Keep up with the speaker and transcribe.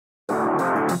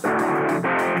Hello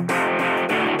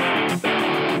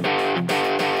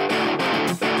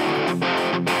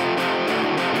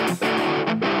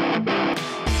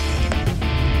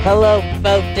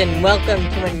folks, and welcome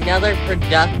to another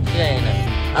production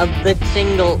of the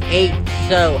Single 8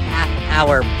 Show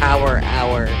Half-Hour Power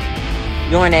Hour.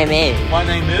 Your name is... My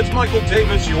name is Michael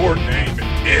Davis. Your name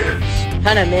is...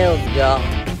 Hannah Mills, y'all.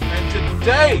 And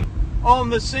today, on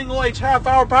the Single 8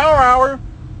 Half-Hour Power Hour,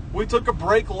 we took a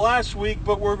break last week,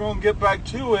 but we're going to get back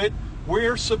to it.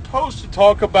 We're supposed to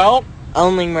talk about...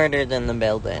 Only Murders in the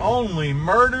Building. Only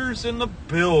Murders in the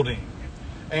Building.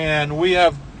 And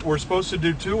we're supposed to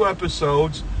do 2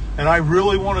 episodes, and I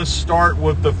really want to start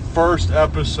with the first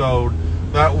episode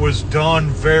that was done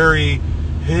very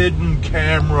hidden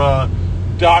camera,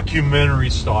 documentary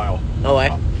style. Oh,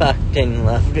 I fucking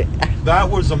loved it. That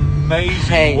was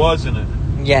amazing, wasn't it?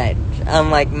 Yes.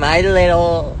 Like, my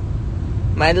little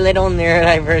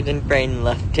neurodivergent brain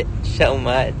loved it so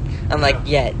much. I'm like,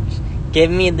 yes, give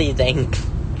me these angles.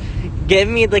 Give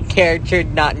me the character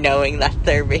not knowing that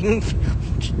they're being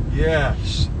filmed.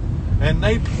 Yes. And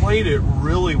they played it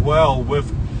really well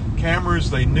with cameras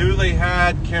they knew they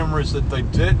had, cameras that they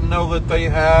didn't know that they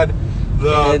had,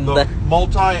 the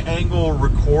multi-angle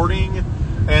recording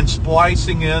and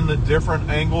splicing in the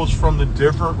different angles from the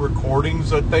different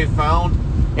recordings that they found.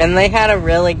 And they had a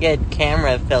really good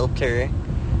camera filter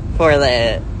for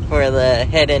the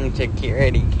hidden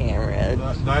security cameras.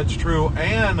 That's true.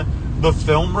 And the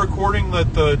film recording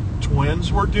that the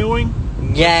twins were doing,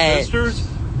 yes, sisters,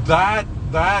 that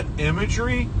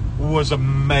imagery was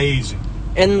amazing.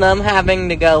 And them having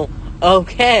to go,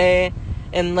 okay,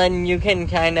 and then you can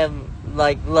kind of,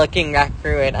 like, looking back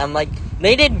through it, I'm like,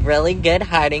 they did really good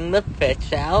hiding the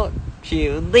fish out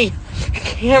to the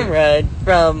camera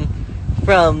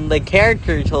from the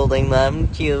characters holding them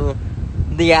to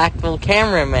the actual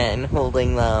cameraman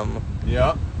holding them.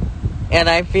 Yeah. And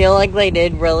I feel like they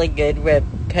did really good with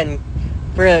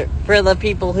for the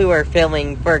people who are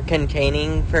filming, for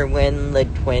containing for when the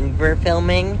twins were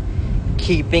filming,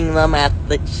 keeping them at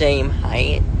the same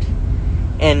height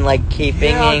and like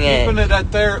keeping it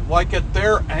at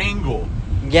their angle.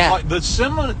 Yeah, like the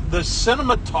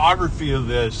cinematography of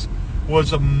this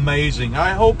was amazing.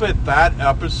 I hope that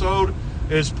episode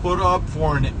is put up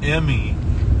for an Emmy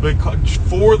because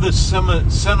for the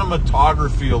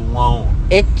cinematography alone.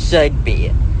 It should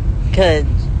be, because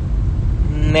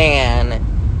man,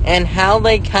 and how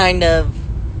they kind of,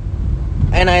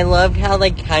 and I loved how they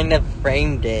kind of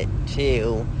framed it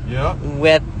too. Yeah.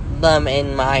 With them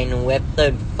in mind, with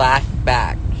the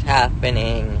flashbacks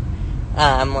happening.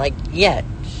 I'm like, yes.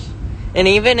 And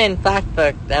even in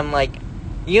flashbacks, I'm like,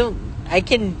 I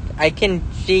can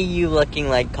see you looking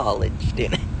like college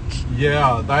students.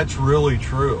 Yeah, that's really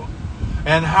true.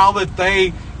 And how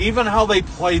they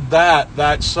played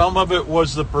that some of it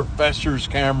was the professor's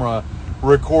camera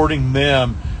recording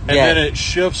them, and then it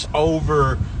shifts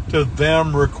over to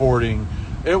them recording.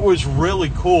 It was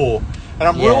really cool. And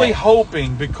I'm really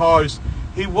hoping, because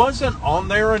he wasn't on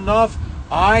there enough,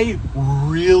 I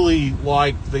really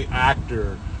liked the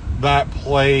actor that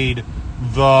played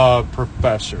the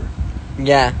professor.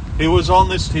 Yeah. He was on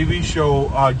this TV show,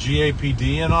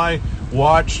 GAPD, and I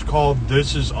watched, called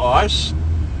This Is Us.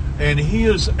 And he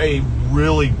is a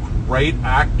really great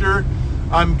actor.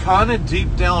 I'm kind of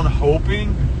deep down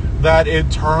hoping that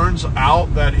it turns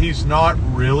out that he's not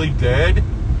really dead.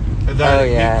 That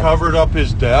he covered up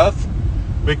his death.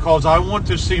 Because I want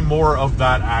to see more of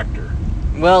that actor.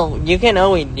 Well, you can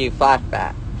always do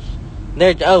flashbacks.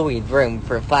 There's always room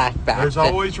for flashbacks. There's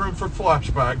always room for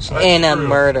flashbacks. That's in true. A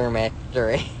murder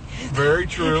mystery. Very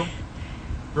true.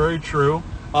 Very true.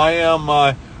 I am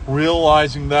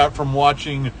realizing that from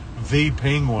watching The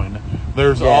Penguin.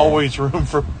 There's always room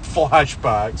for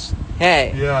flashbacks.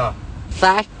 Hey. Yeah.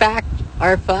 Flashbacks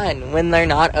are fun when they're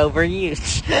not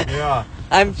overused. Yeah.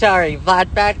 I'm sorry,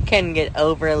 flashbacks can get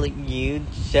overly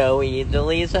used so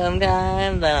easily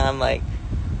sometimes, and I'm like,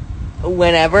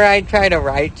 whenever I try to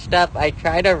write stuff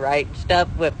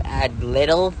with as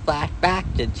little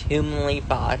flashbacks as humanly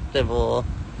possible.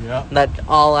 Yeah. That's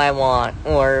all I want.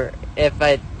 Or if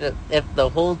the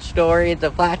whole story is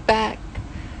a flashback,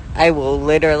 I will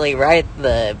literally write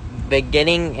the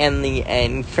beginning and the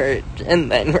end first, and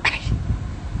then write.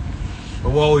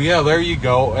 Well, yeah, there you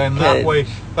go. And that way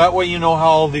you know how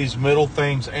all these middle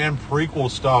things and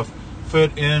prequel stuff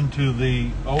fit into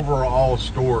the overall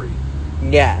story.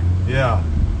 Yeah. Yeah.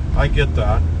 I get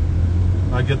that.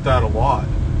 I get that a lot.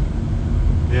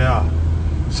 Yeah.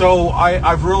 So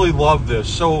I've really loved this.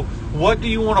 So what do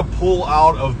you want to pull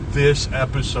out of this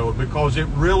episode? Because it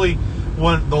really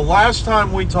when the last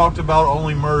time we talked about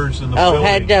only murders in the building. Oh,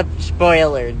 heads up,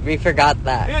 spoilers. We forgot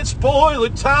that. It's spoiler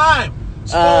time.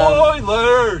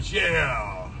 Spoilers,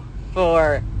 yeah.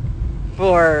 For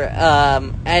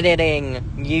editing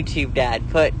YouTube Dad,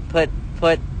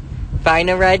 find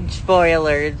a red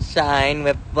spoilers sign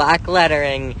with black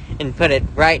lettering and put it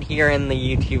right here in the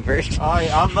YouTubers.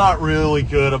 I'm not really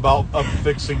good about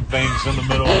fixing things in the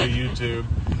middle of the YouTube.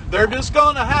 They're just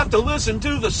gonna have to listen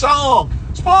to the song.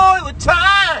 Spoiler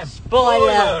time.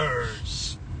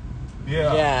 Spoilers.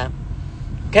 Yeah. Yeah.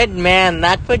 Good man,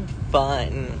 that was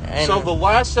fun. And so the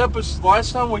last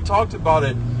time we talked about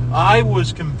it, I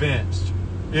was convinced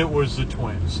it was the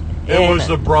twins. It was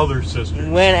the brother sisters.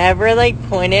 Whenever they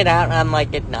point it out, I'm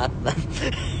like, it's not them.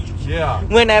 Yeah.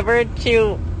 Whenever it's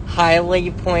too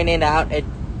highly pointed out,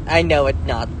 I know it's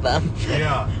not them.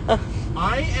 Yeah.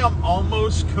 I am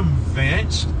almost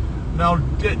convinced. Now,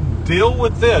 deal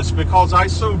with this, because I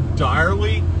so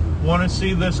direly want to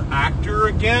see this actor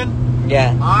again.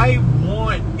 Yeah. I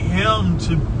want him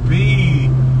to be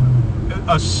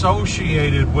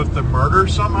associated with the murder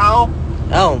somehow.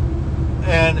 Oh.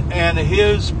 And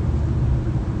his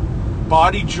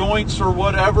body joints or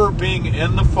whatever being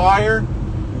in the fire.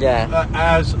 Yeah.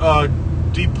 As a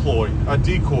decoy.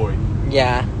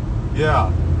 Yeah.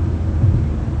 Yeah.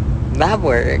 That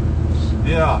works.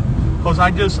 Yeah. Because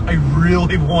I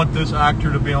really want this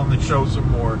actor to be on the show some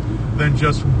more than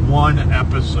just one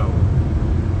episode.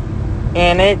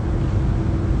 And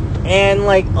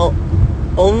like,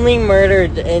 only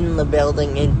murdered in the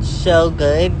building is so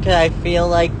good, because I feel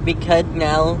like, because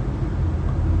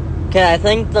I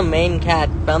think the main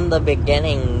cast from the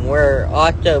beginning were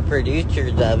also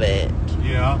producers of it.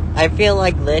 Yeah. I feel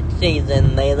like this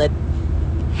season they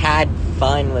had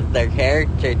fun with their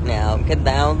characters now, because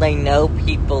now they know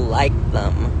people like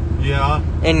them. Yeah.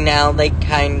 And now they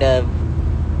kind of,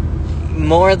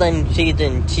 more than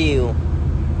season 2,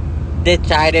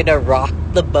 decided to rock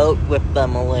the boat with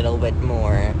them a little bit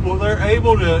more. Well, they're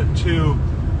able to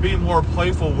be more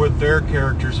playful with their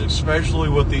characters, especially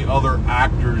with the other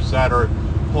actors that are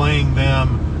playing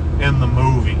them in the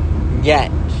movie.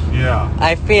 Yet. Yeah.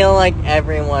 I feel like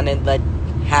everyone is like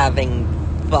having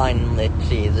fun this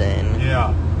season.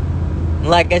 Yeah.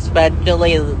 Like,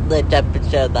 especially this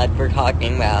episode that we're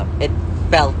talking about. It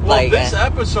felt like... this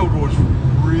episode was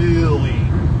really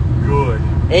good.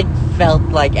 It felt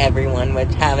like everyone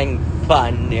was having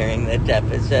fun during this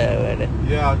episode.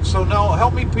 Yeah, so now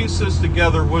help me piece this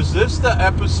together. Was this the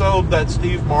episode that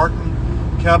Steve Martin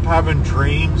kept having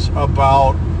dreams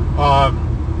about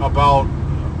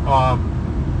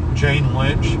Jane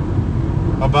Lynch?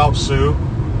 About Sue?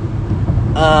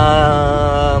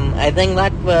 I think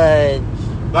that was...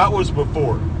 That was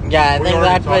before. Yeah, I think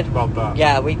that was... We talked about that.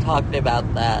 Yeah, we talked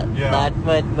about that. Yeah. That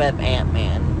was with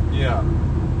Ant-Man. Yeah.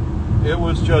 It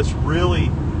was just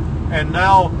really... And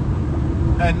now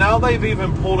they've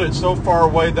even pulled it so far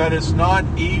away that it's not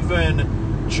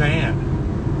even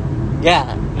Jan.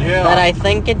 Yeah. Yeah. But I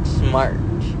think it's smart.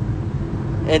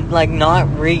 It's like not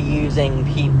reusing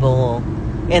people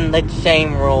in the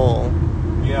same role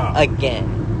Yeah.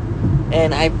 again.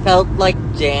 And I felt like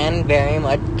Jan very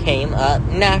much came up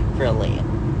naturally.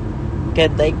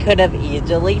 Because they could have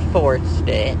easily forced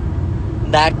it.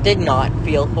 That did not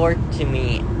feel forced to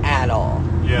me at all.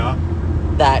 Yeah.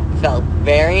 That felt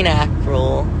very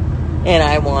natural. And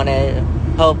I wanted,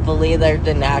 hopefully there's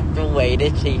a natural way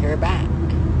to see her back.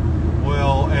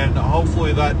 Well, and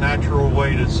hopefully that natural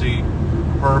way to see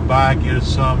her back is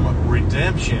some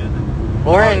redemption.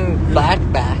 Or in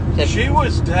flashbacks.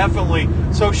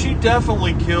 She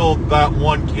definitely killed that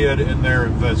one kid in their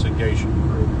investigation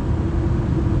group.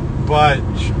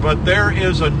 But there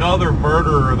is another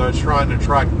murderer that's trying to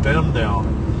track them down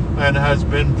and has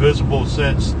been visible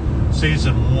since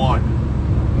season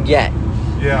 1. Yes.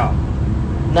 Yeah.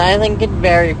 I think it's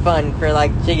very fun for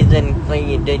like season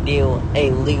 3 to do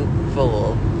a loop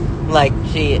full, like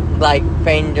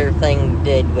Stranger Things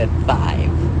did with 5.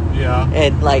 Yeah.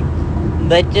 It's like,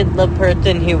 this is the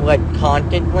person who was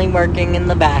constantly working in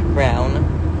the background,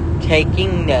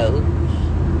 taking notes.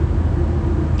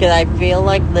 Because I feel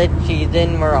like this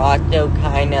season we're also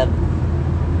kind of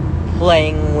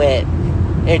playing with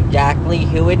exactly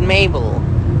who is Mabel,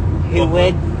 who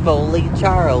is Foley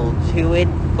Charles, who is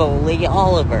Foley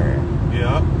Oliver.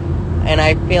 Yeah. And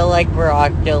I feel like we're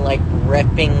also like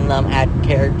ripping them as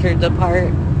characters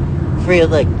apart for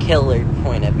the killer's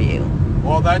point of view.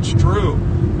 Well, that's true.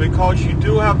 Because you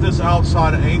do have this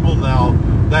outside angle now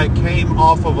that came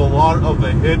off of a lot of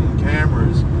the hidden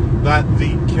cameras that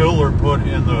the killer put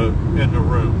in the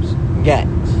rooms. Yes.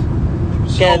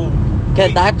 So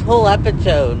Because that whole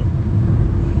episode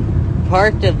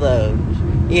part of those,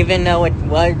 even though it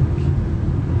was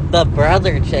the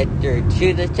brother sister,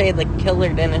 to say the killer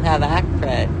didn't have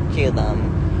access to them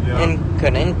and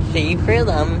couldn't see through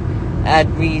them, as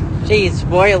we see,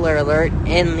 spoiler alert,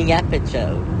 in the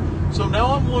episode. So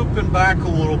now I'm looping back a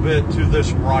little bit to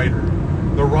this writer.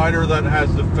 The writer that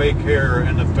has the fake hair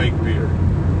and the fake beard.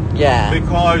 Yeah.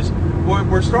 Because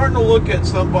we're starting to look at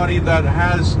somebody that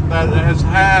has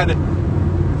had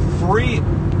free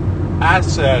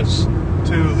access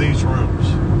to these rooms.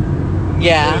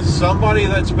 Yeah. It's somebody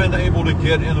that's been able to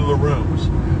get into the rooms.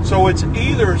 So it's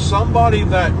either somebody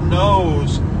that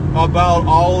knows about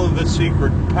all of the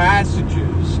secret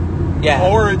passages,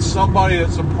 or it's somebody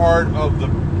that's a part of the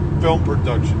film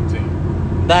production team.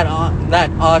 That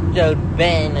also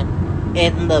been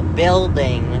in the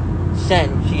building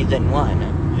since season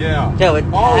 1. Yeah. So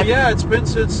it's been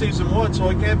since season 1, so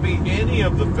it can't be any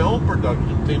of the film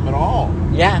production team at all.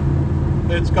 Yeah.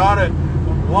 It's gotta.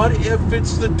 What if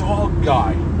it's the dog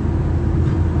guy?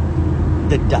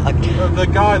 The dog? The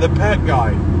guy, the pet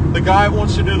guy. The guy who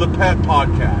wants to do the pet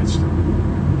podcast.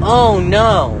 Oh,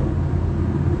 no.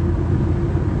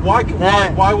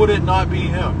 Why would it not be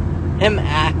him? Him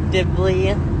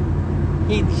actively,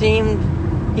 he's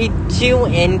too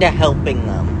into helping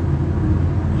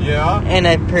them. Yeah. In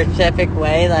a specific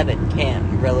way that it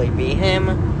can't really be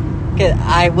him. Because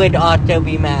I would also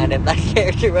be mad if that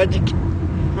character was a kid.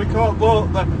 Because,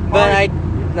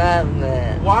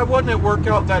 why wouldn't it work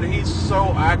out that he's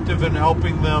so active in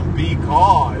helping them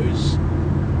because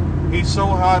he's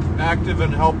so active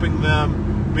in helping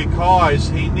them because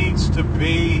he needs to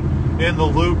be in the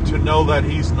loop to know that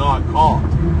he's not caught.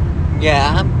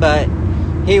 Yeah, but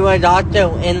he was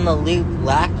also in the loop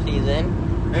last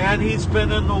season. And he's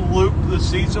been in the loop the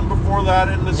season before that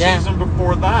and the season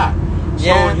before that.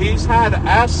 So he's had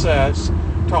access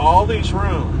to all these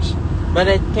rooms. But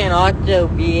it can also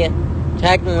be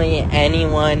technically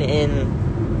anyone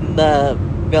in the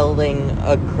building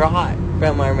across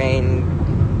from our main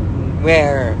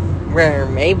where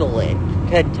Mabel is.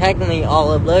 Because technically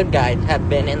all of those guys have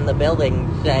been in the building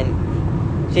since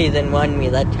season 1, we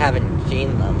just haven't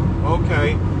seen them.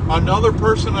 Okay. Another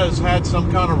person has had some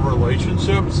kind of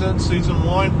relationship since season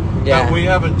 1 that we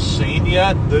haven't seen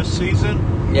yet this season.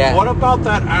 Yeah. What about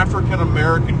that African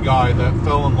American guy that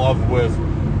fell in love with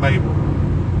Mabel?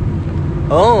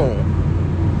 Oh.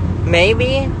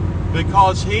 Maybe?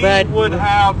 Because he would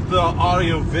have the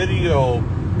audio-video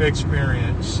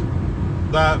experience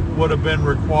that would have been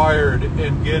required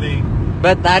in getting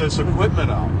this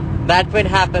equipment out. That would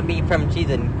have to be from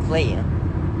season 3.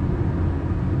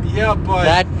 Yeah, but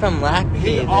that's from last season.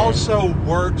 He also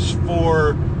works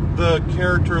for the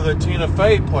character that Tina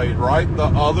Fey played, right? The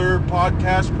other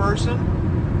podcast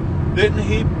person. Didn't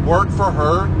he work for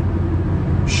her?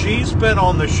 She's been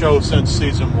on the show since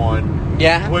season 1.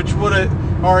 Yeah. Which would have...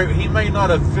 All right, he may not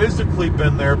have physically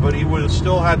been there, but he would have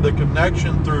still had the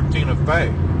connection through Tina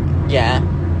Fey. Yeah.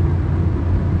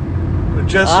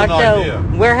 Just an idea.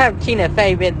 Where have Tina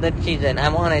Fey been this season? I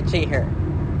want to see her.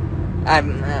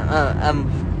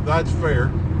 That's fair.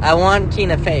 I want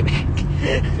Tina Fey back.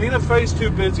 Tina Fey's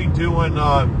too busy doing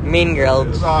Mean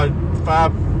Girls.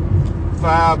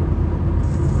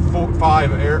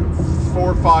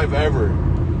 4-5 ever.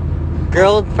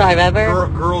 Girls 5 ever?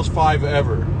 Girls 5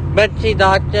 ever. But she's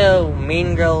also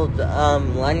Mean Girls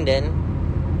London.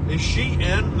 Is she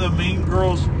in the Mean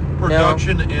Girls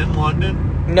production in London?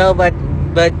 No, but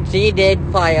she did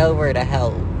fly over to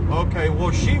hell. Okay,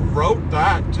 well she wrote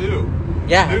that too.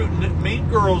 Yeah. Mean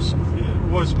Girls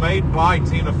was made by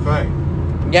Tina Fey.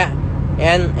 Yeah,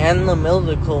 and the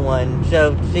musical one.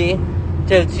 So she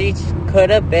could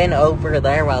have been over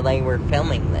there while they were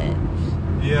filming this.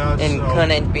 Yeah. And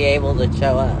couldn't be able to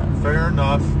show up. Fair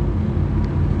enough.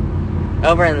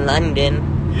 Over in London.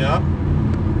 Yeah.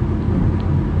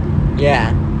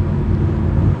 Yeah.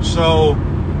 So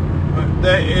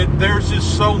there's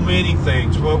just so many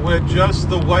things, but with just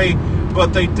the way,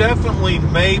 but they definitely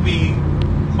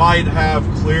might have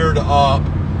cleared up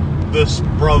this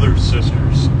brothers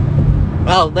sisters.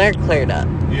 Oh, they're cleared up.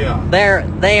 Yeah. They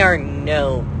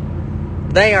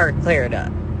are cleared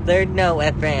up. There's no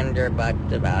ifs, ands, or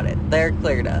buts about it. They're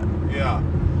cleared up. Yeah.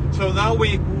 So now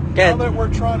that we're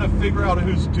trying to figure out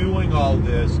who's doing all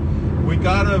this, we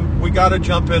gotta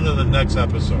jump into the next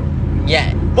episode.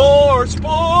 Yeah. More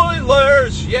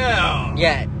spoilers! Yeah!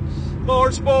 Yeah.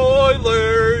 More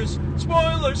spoilers!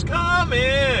 Spoilers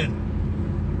coming!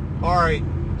 Alright,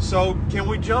 so can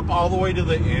we jump all the way to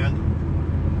the end?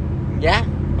 Yeah.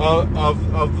 Of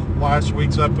last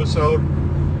week's episode?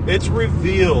 It's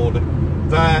revealed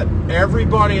that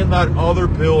everybody in that other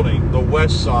building, the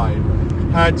west side,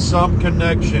 had some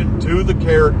connection to the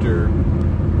character,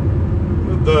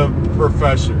 the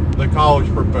professor, the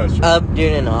college professor Of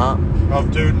Dudenoff. of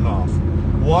Dudenoff.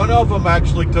 One of them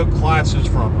actually took classes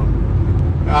from him.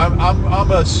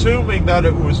 I'm assuming that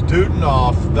it was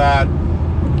Dudenoff that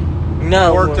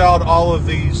No. worked out all of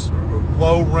these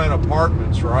low rent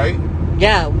apartments, right?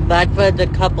 Yeah, that was a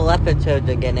couple episodes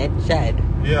again. It said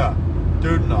Yeah,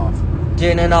 Dudenoff.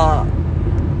 Dudenoff,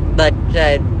 but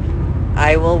said,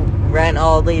 I will rent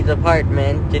all these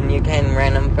apartments and you can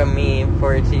rent them from me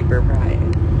for a cheaper price.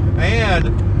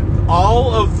 And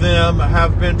all of them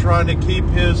have been trying to keep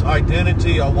his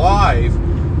identity alive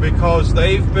because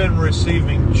they've been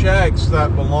receiving checks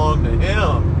that belong to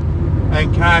him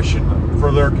and cashing them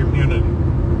for their community.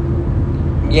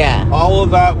 Yeah, All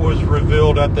of that was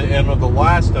revealed at the end of the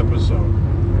last episode.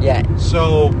 yeah,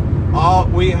 So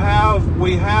we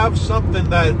have something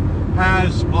that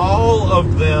has all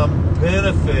of them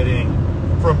benefiting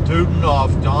from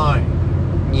Dudenoff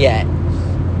dying. yeah.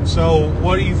 So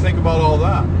what do you think about all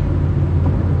that?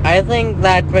 I think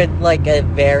that was like a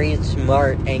very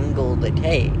smart angle to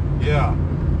take Yeah.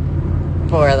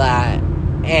 for that.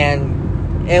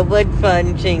 And it was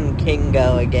fun seeing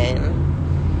Kingo again.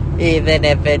 Even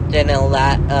if it's in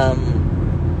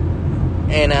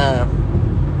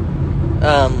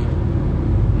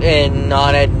in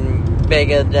not as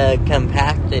big of the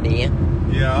capacity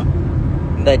Yeah.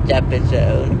 this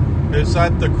episode. Is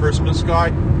that the Christmas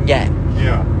guy? Yeah.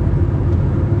 Yeah.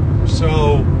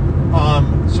 So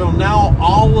now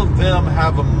all of them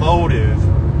have a motive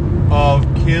of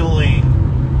killing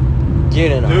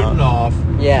Dudenoff.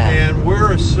 Yeah. And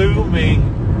we're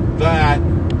assuming that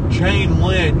Jane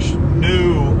Lynch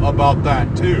knew about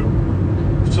that too.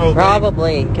 So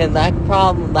Probably, because that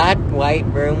white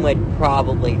room would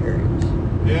probably hurt.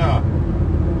 yeah.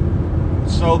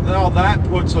 So now that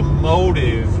puts a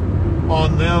motive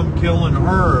on them killing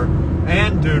her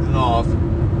and Dudenoff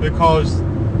because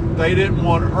they didn't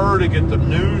want her to get the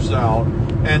news out,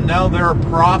 and now they're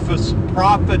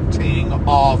profiting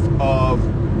off of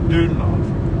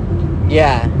Dudenoff.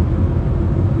 Yeah.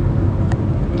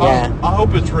 Yeah. I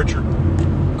hope it's Richard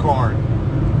Karn,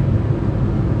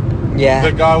 Yeah.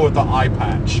 the guy with the eye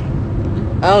patch.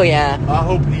 Oh, yeah. I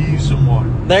hope he's the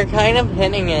one. They're kind of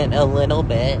hinting it a little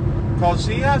bit. Because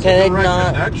he has Can a it direct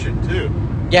not- connection, too.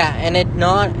 Yeah, and it's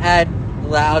not as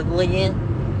loudly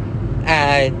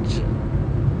as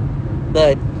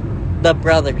the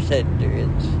brother sisters.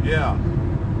 Yeah.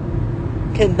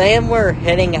 Because they were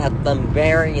hitting at them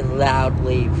very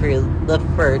loudly for the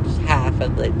first half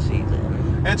of the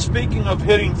season. And speaking of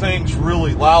hitting things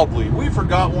really loudly, we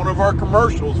forgot one of our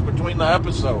commercials between the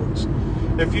episodes.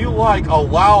 If you like a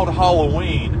loud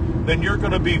Halloween, then you're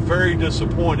going to be very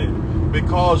disappointed,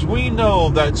 because we know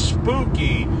that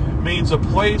spooky means a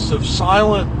place of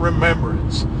silent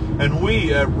remembrance. And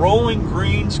we at Rolling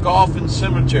Greens Golf and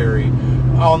Cemetery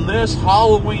on this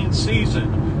Halloween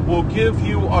season will give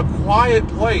you a quiet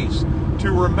place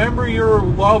to remember your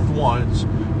loved ones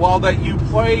while that you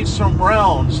play some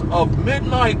rounds of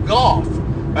midnight golf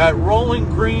at Rolling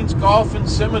Greens Golf and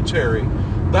Cemetery.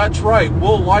 That's right,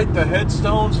 we'll light the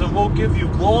headstones and we'll give you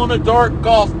glow-in-the-dark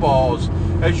golf balls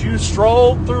as you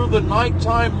stroll through the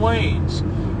nighttime lanes,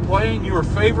 playing your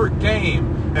favorite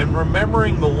game and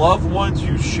remembering the loved ones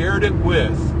you shared it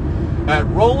with. At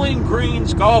Rolling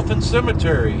Greens Golf and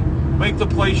Cemetery, make the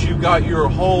place you got your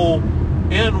hole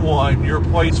in one your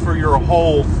place for your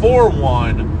hole for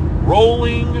one.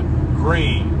 Rolling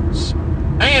Greens.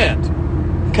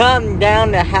 And Come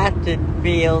down to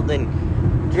Hatchetfield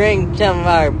and drink some of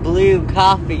our blue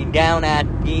coffee down at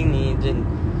Beanie's and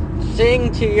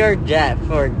sing to your death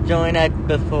or join us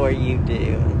before you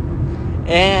do.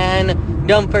 And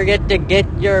don't forget to get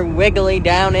your Wiggly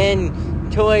down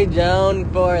in Toy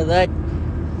Zone for the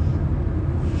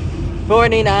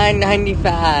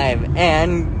 $49.95.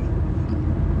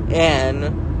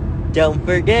 And don't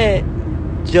forget,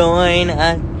 join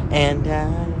us and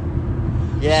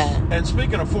yeah. And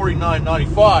speaking of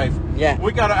 $49.95, Yeah.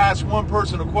 we got to ask one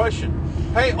person a question.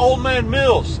 Hey, Old Man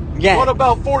Mills, Yeah. what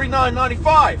about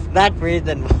 $49.95? That's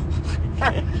reasonable.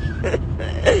 All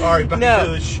right, back No.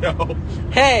 to the show.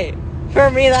 Hey, for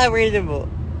me that's reasonable.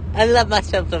 I love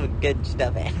myself some good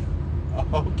stuff, man.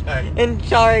 Okay. And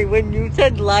sorry, when you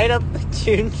said light up the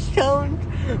tombstone,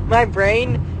 my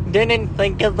brain didn't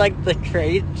think of like the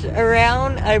traits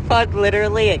around. I thought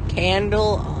literally a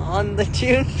candle on the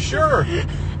tombstone. Sure,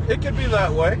 it could be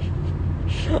that way.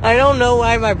 I don't know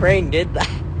why my brain did that.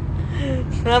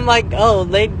 I'm like, oh,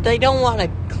 they don't want to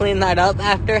clean that up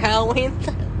after Halloween.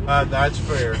 That's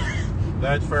fair.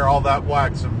 That's fair. All that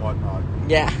wax and whatnot.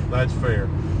 Yeah, That's fair.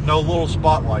 No little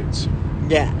spotlights.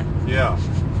 Yeah. Yeah.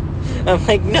 I'm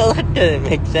like, no, that doesn't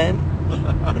make sense.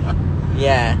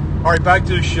 Yeah. All right, back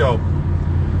to the show.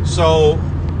 So,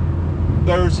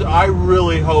 I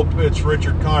really hope it's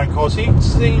Richard Kind, because he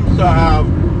seems to have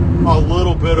a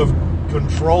little bit of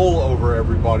control over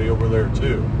everybody over there,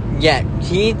 too. Yeah,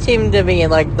 he seemed to be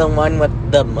like the one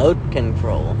with the moat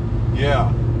control.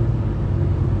 Yeah.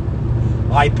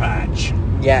 Eye patch.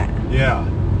 Yeah. Yeah.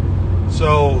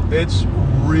 So, it's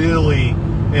really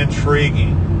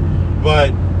intriguing.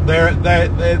 But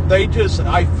they just,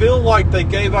 I feel like they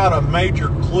gave out a major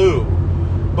clue.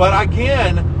 But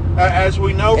again, as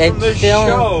we know from this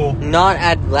show, not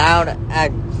as loud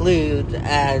as clues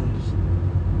as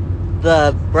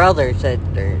the brother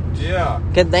sisters. Yeah.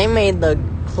 Because they made the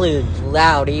clues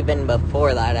loud even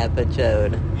before that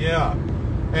episode. Yeah.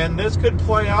 And this could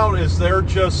play out as they're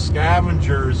just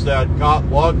scavengers that got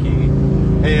lucky,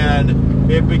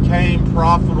 and it became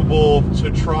profitable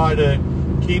to try to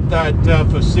keep that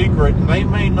death a secret, and they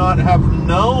may not have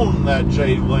known that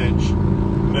Jay Lynch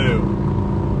knew.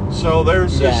 So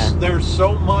there's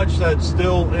so much that's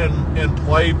still in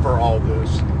play for all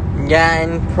this. Yeah,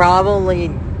 and probably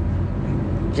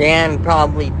Jan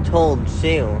probably told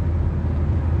Sue.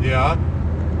 Yeah.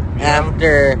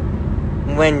 After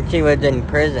when she was in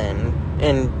prison,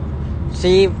 and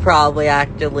she probably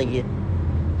actually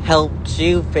helped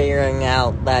Sue figuring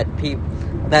out that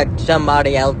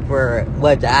somebody else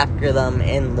was after them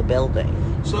in the building.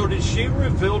 So did she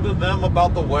reveal to them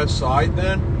about the West Side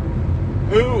then?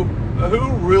 Who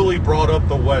really brought up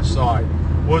the West Side?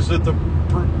 Was it the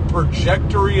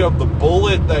trajectory of the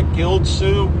bullet that killed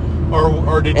Sue,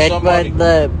 or did somebody? It was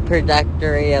the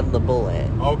trajectory of the bullet.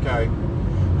 Okay.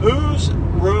 Whose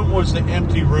room was the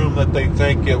empty room that they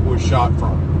think it was shot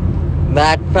from?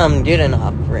 That's from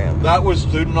Dudanov's room. That was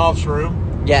Dudanov's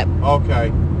room? Yep.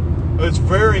 Okay. It's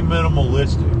very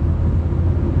minimalistic.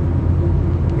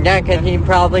 Yeah, because he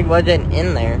probably wasn't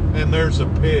in there. And there's a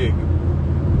pig.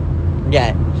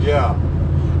 Yeah. Yeah.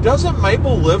 Doesn't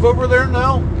Mabel live over there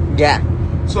now? Yeah.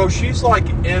 So she's like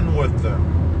in with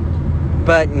them.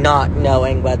 But not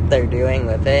knowing what they're doing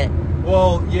with it.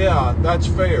 Well, yeah, that's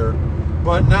fair.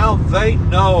 But now they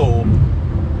know,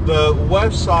 the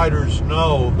Westsiders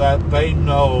know that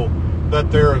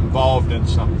they're involved in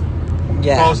something.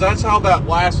 Yeah. Because that's how that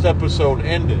last episode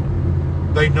ended.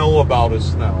 They know about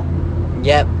us now.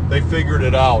 Yep. They figured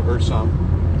it out or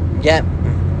something. Yep.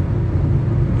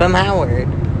 From Howard.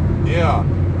 Yeah.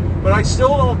 But I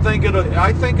still don't think it...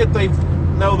 I think that they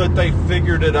know that they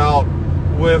figured it out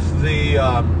with the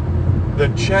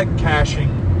check cashing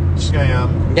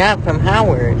scam. Yeah, from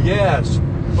Howard. Yes.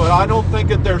 But I don't think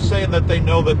that they're saying that they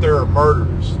know that there are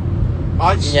murders.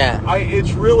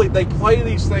 It's really... They play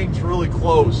these things really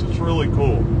close. It's really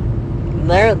cool.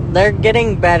 They're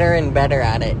getting better and better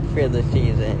at it for the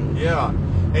season. Yeah.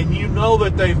 And you know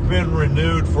that they've been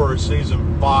renewed for a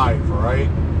season 5, right?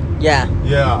 Yeah.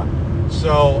 Yeah.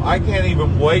 So I can't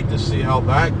even wait to see how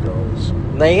that goes.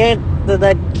 They get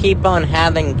to keep on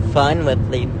having fun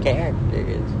with these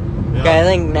characters. Yeah. I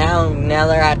think now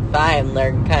they're at 5,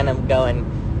 they're kind of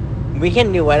going, we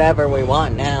can do whatever we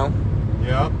want now.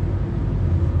 Yeah.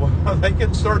 Well, they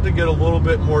can start to get a little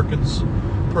bit more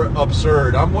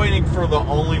absurd. I'm waiting for the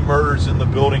Only Murders in the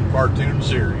Building cartoon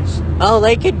series. Oh,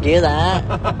 they could do that.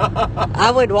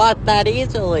 I would watch that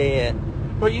easily.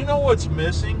 But you know what's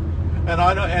missing?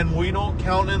 And we don't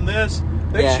count in this?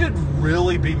 They should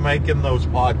really be making those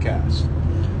podcasts.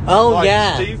 Oh, like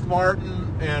yeah. Steve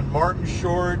Martin and Martin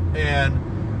Short and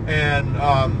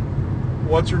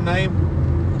what's her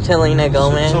name? Selena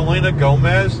Gomez. Selena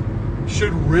Gomez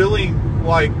should really,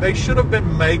 they should have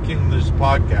been making this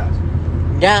podcast.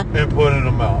 Yeah. And putting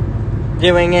them out.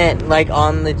 Doing it,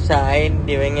 on the side,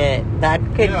 doing it. That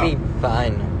could be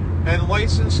fun. And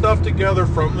lacing stuff together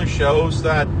from the shows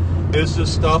that is the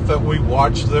stuff that we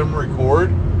watch them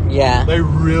record. Yeah. They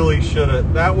really should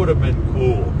have. That would have been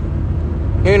cool.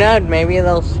 Who knows? Maybe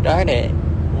they'll start it.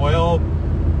 Well,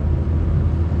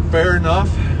 fair enough.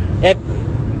 If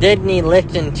Disney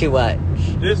listened to us.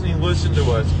 Disney listened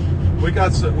to us. We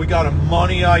got a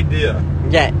money idea.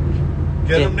 Yeah.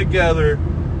 Get them together.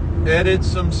 Edit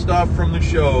some stuff from the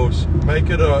shows. Make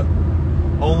it a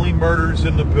Only Murders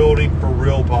in the Building for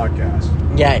Real podcast.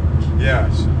 Yeah.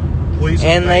 Yes. Please.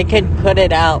 And they could put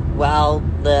it out while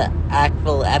the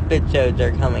actual episodes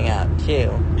are coming out,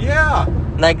 too. Yeah.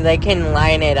 They can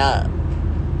line it up.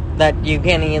 That you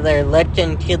can either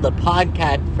listen to the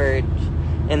podcast first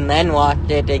and then watch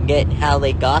it to get how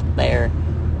they got there.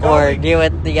 Or do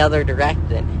it the other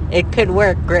direction. It could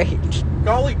work great.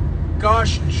 Golly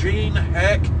gosh, Gene,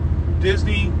 heck,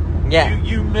 Disney. Yeah.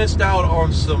 You missed out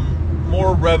on some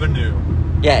more revenue.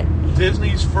 Yeah.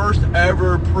 Disney's first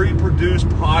ever pre-produced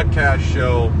podcast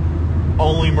show,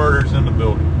 Only Murders in the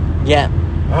Building. Yeah.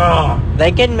 Ah,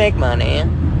 They can make money.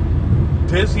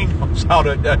 Disney knows how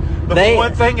to. The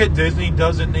one thing that Disney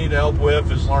doesn't need help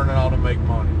with is learning how to make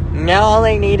money. Now all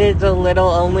they need is a little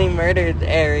Only Murders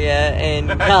area in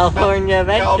California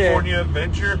Adventure. California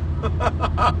Adventure.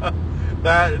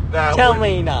 that Tell would,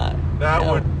 me not. That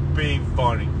No. would be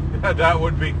funny. That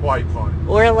would be quite funny.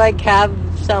 Or like have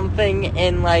something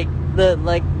in like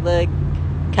the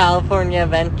California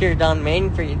Adventures on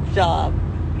Main Street shop.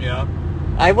 Yeah.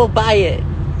 I will buy it.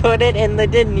 Put it in the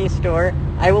Disney store.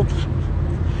 I will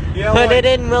put it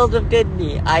in World of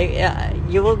Disney.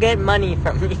 You will get money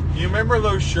from me. You remember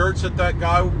those shirts that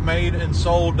guy made and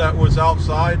sold that was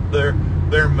outside? They're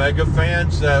mega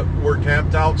fans that were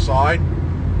camped outside.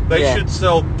 They should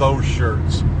sell those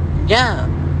shirts. Yeah.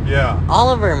 Yeah.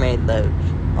 Oliver made those.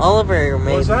 Oliver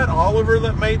made... Was that Oliver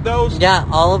that made those? Yeah,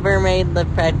 Oliver made the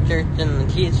sweatshirts and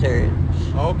the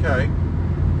t-shirts. Okay.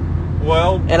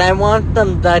 Well... And I want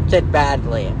them dusted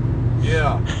badly.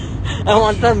 Yeah. I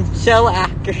want them so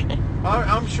accurate.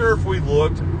 I'm sure if we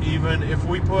looked, even if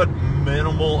we put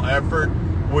minimal effort,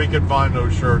 we could find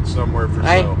those shirts somewhere for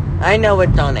sale. I know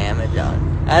it's on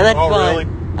Amazon. Really?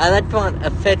 I just want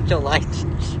official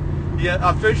license. Yeah,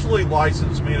 officially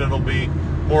licensed mean it'll be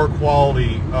more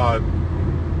quality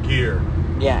gear.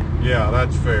 Yeah. Yeah,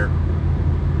 that's fair.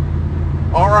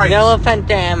 All right. No offense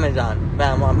to Amazon, but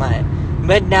I want mine.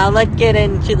 But now let's get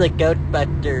into the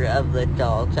Ghostbuster of the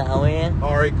doll, shall we?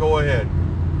 All right, go ahead.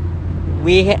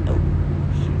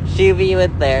 Shuvi was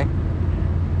there.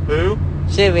 Who?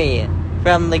 Shuvi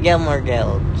from the Gilmore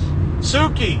Guilds.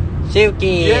 Suki.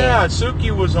 Suki. Yeah,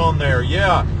 Suki was on there.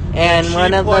 Yeah. And she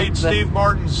one of played Steve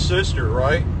Martin's sister,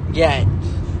 right? Yes.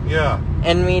 Yeah.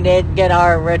 And we did get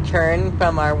our return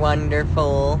from our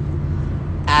wonderful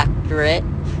actress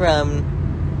from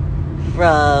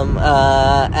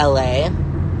LA.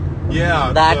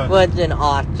 Yeah. That was an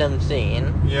awesome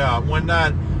scene. Yeah, when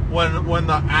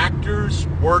the actors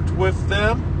worked with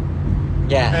them,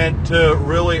 Yeah. and to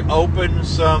really open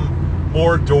some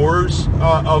more doors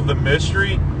of the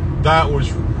mystery, that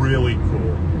was really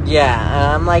cool.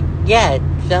 Yeah, I'm like, yeah,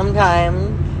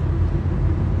 sometimes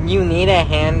you need to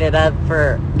hand it up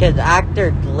because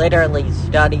actors literally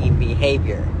study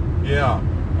behavior. Yeah.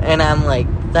 And I'm like,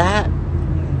 that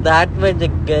was a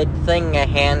good thing to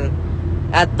hand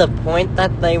at the point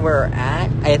that they were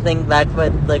at. I think that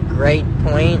was the great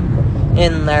point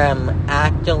in them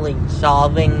actually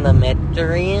solving the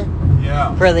mystery.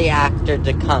 Yeah. For the actor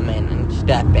to come in and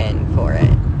step in for it.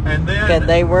 And then... Because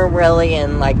they were really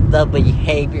in, like, the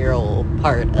behavioral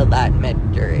part of that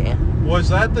mystery. Was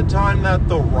that the time that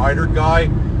the writer guy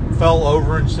fell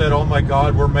over and said, "Oh my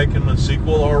God, we're making a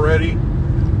sequel already"?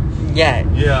 Yeah.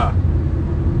 Yeah.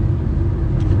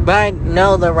 But,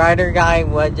 no, the writer guy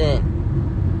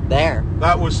wasn't there.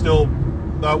 That was still...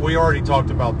 we already talked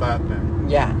about that then.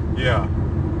 Yeah. Yeah.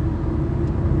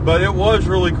 But it was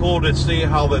really cool to see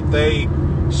how that they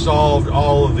solved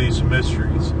all of these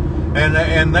mysteries.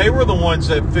 And they were the ones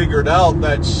that figured out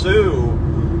that Sue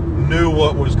knew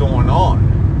what was going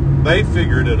on. They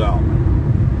figured it out.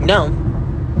 No.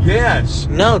 Yes.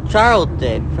 No, Charles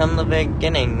did from the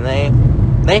beginning.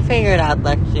 They figured out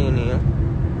that Sue knew.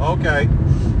 Okay.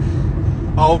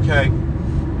 Okay.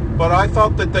 But I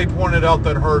thought that they pointed out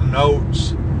that her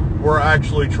notes were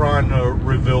actually trying to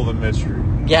reveal the mystery.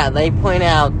 Yeah, they point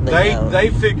out the notes. They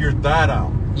figured that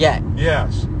out. Yeah.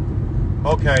 Yes.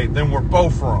 Okay, then we're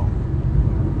both wrong.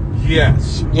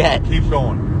 Yes. Yeah. Keep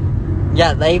going.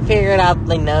 Yeah, they figured out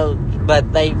the notes,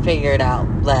 but they figured out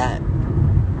that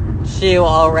Sue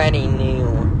already knew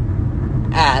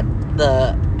at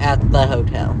the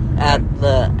hotel, at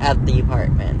the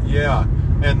apartment. Yeah,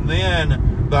 and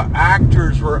then the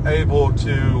actors were able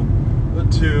to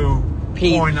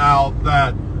point out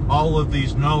that all of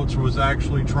these notes was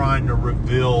actually trying to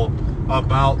reveal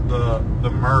about the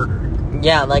murder.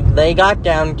 Yeah, like they got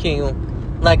down to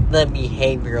like the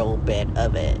behavioral bit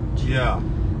of it. Yeah.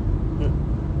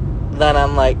 Then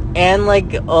I'm like, and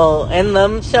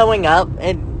them showing up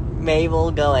and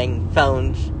Mabel going,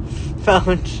 phones.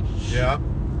 Yeah.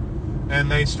 And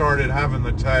they started having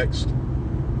the text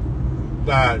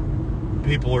that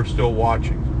people are still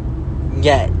watching.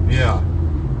 Yeah. Yeah.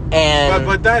 And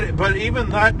but even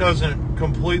that doesn't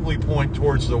completely point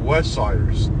towards the West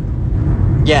Siders.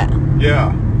 yeah.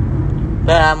 Yeah.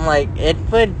 But I'm like, it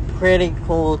was pretty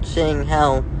cool seeing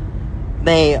how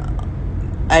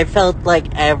I felt like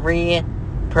every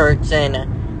person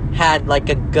had like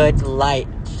a good light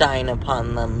shine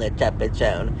upon them this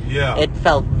episode. Yeah. It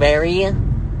felt very,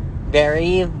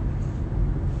 very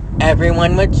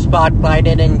everyone was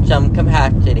spotlighted in some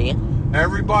capacity.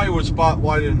 Everybody was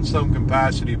spotlighted in some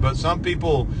capacity, but some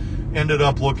people ended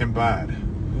up looking bad.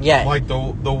 Yes. Like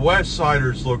the West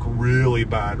Siders look really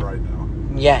bad right now.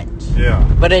 Yes. Yeah.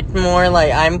 But it's more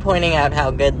like I'm pointing out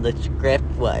how good the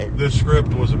script was. The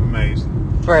script was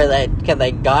amazing. For that, because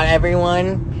they got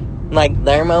everyone, like,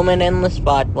 their moment in the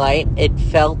spotlight. It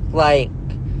felt like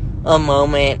a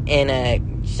moment in a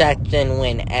section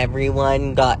when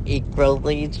everyone got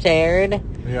equally shared.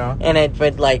 Yeah. And it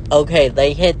was like, okay,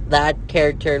 they hit that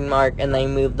character mark and they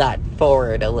moved that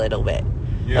forward a little bit.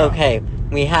 Yeah. Okay,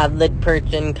 we have the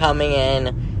person coming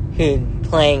in who's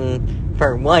playing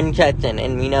for one section,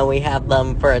 and we know we have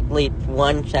them for at least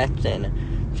one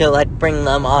section. So let's bring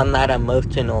them on that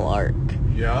emotional arc.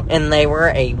 Yeah. And they were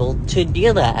able to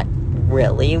do that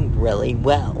really, really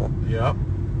well. Yep.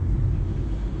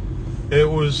 It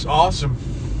was awesome.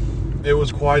 It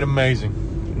was quite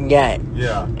amazing. Yeah.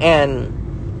 Yeah.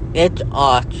 And it's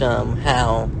awesome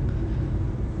how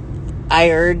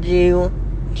I urge you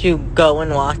to go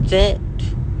and watch it.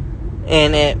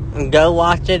 And go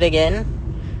watch it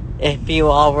again if you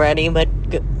already, but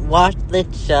watch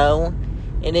this show.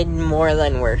 It is more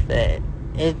than worth it.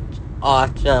 It's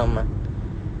awesome.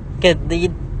 Because these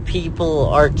people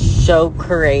are so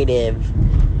creative.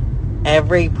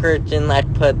 Every person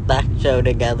that put that show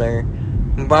together,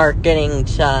 marketing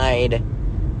side,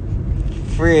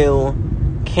 through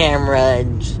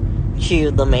cameras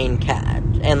to the main cast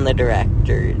and the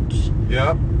directors.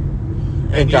 Yep.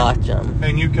 It's awesome.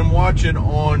 And you can watch it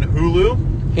on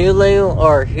Hulu. Hulu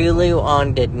or Hulu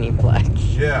on Disney Plus.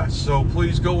 Yeah, so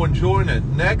please go and join it.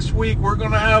 Next week, we're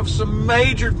going to have some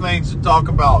major things to talk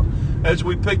about as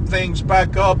we pick things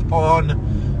back up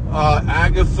on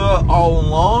Agatha All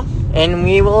Along. And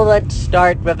let's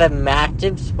start with a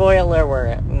massive spoiler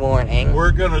warning.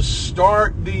 We're going to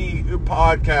start the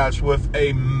podcast with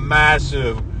a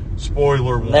massive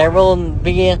spoiler warning. There will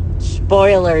be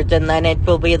spoilers, and then it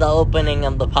will be the opening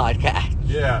of the podcast.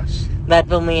 Yes. That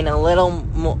will mean a little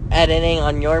more editing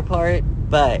on your part,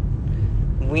 but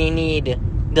we need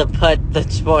to put the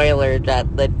spoilers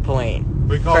at that point.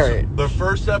 Because the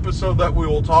first episode that we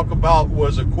will talk about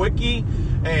was a quickie,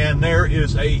 and there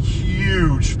is a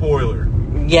huge spoiler.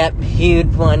 Yep,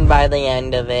 huge one by the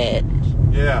end of it.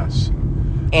 Yes.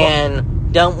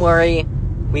 And don't worry,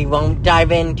 we won't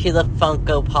dive into the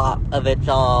Funko Pop of it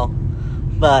all,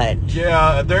 but...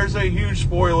 Yeah, there's a huge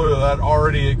spoiler that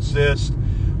already exists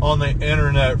on the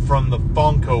internet from the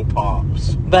Funko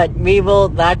Pops. But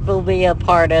that will be a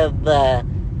part of the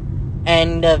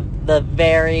end of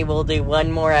we'll do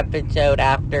one more episode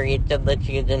after each of the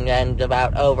seasons ends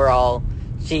about overall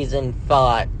season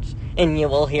thoughts. And you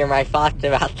will hear my thoughts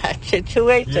about that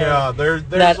situation. Yeah, there's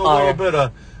a little bit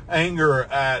of anger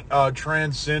at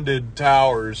Transcended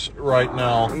Towers right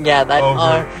now. Yeah,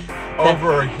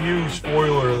 over a huge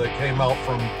spoiler that came out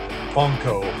from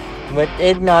Funko. Which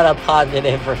is not a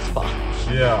positive response.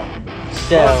 Yeah.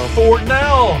 So, but for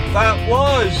now, that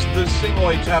was the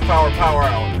Single H Half Hour Power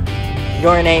Hour.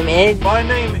 Your name is? My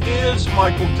name is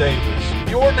Michael Davis.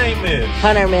 Your name is?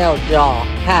 Hunter Mills. Y'all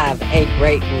have a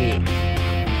great week.